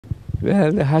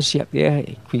Well, the hardship there,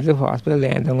 we live hospital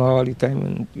land and all the time.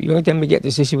 And the only time we get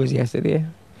to see she was yesterday.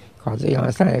 Because they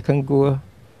understand I couldn't go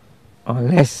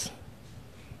unless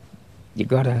you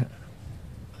got a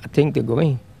thing to go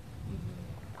in.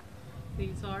 So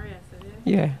you saw her yesterday?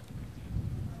 Yeah.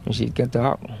 And she can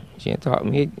talk. She can talk to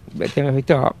me. By the time if I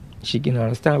talk, she can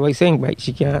understand what I'm saying, but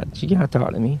she can't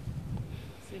talk to me.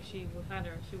 So she had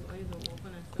her eyes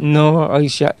open and stuff? No, her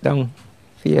eyes shut down.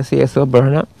 Face so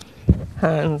burn up.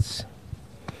 Hands.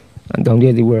 And down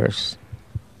there the worst.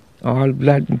 All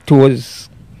blood, toes.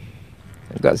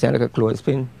 I got sound like a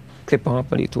clothespin clip on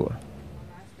the toe.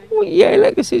 Oh, yeah,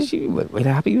 like I said, she was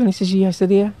happy when I said she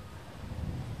yesterday.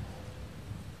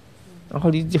 All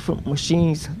these different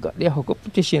machines got their hook up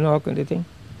petition, all kind of thing.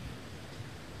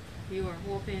 You were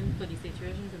hoping for the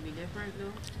situation to be different,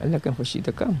 though? I'm looking for she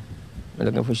to come. I'm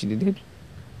looking for she to did.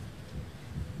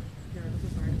 You're looking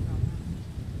for her to come.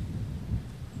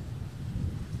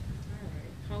 All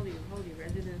right. How the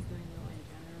residents doing, though, in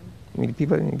general? I mean, the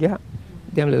people in the gap,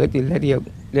 them like they let you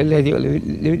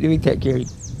take care of you.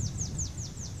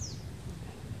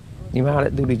 You might have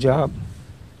to do the job,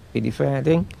 the different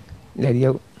thing, let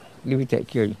you take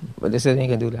care of you. But they said they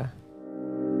ain't gonna do that.